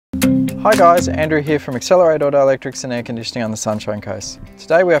Hi guys, Andrew here from Accelerate Auto Electrics and Air Conditioning on the Sunshine Coast.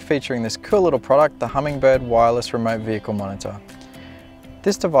 Today we are featuring this cool little product, the Hummingbird wireless remote vehicle monitor.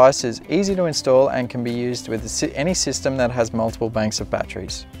 This device is easy to install and can be used with any system that has multiple banks of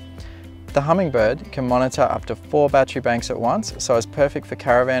batteries. The Hummingbird can monitor up to 4 battery banks at once, so it's perfect for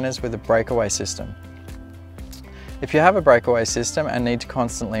caravanners with a breakaway system. If you have a breakaway system and need to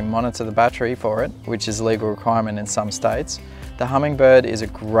constantly monitor the battery for it, which is a legal requirement in some states, the Hummingbird is a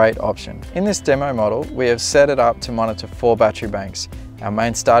great option. In this demo model, we have set it up to monitor 4 battery banks: our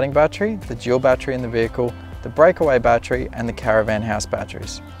main starting battery, the dual battery in the vehicle, the breakaway battery, and the caravan house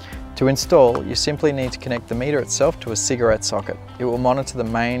batteries. To install, you simply need to connect the meter itself to a cigarette socket. It will monitor the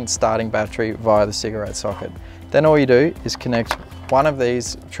main starting battery via the cigarette socket. Then all you do is connect one of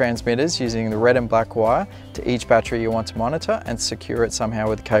these transmitters using the red and black wire to each battery you want to monitor and secure it somehow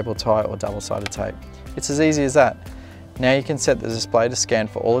with cable tie or double-sided tape. It's as easy as that. Now you can set the display to scan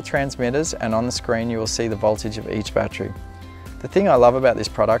for all the transmitters, and on the screen you will see the voltage of each battery. The thing I love about this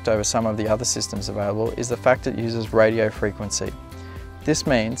product over some of the other systems available is the fact it uses radio frequency. This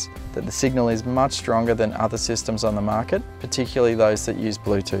means that the signal is much stronger than other systems on the market, particularly those that use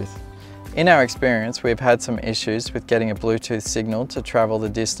Bluetooth. In our experience, we've had some issues with getting a Bluetooth signal to travel the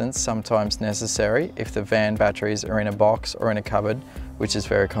distance sometimes necessary if the van batteries are in a box or in a cupboard, which is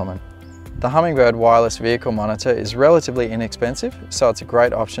very common. The Hummingbird wireless vehicle monitor is relatively inexpensive, so it's a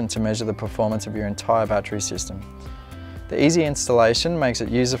great option to measure the performance of your entire battery system. The easy installation makes it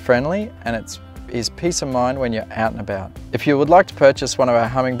user-friendly, and it is peace of mind when you're out and about. If you would like to purchase one of our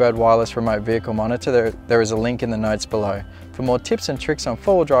Hummingbird wireless remote vehicle monitor, there is a link in the notes below. For more tips and tricks on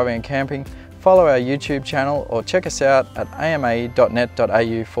four-wheel driving and camping, follow our YouTube channel or check us out at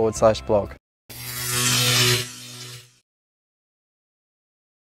amae.net.au/blog.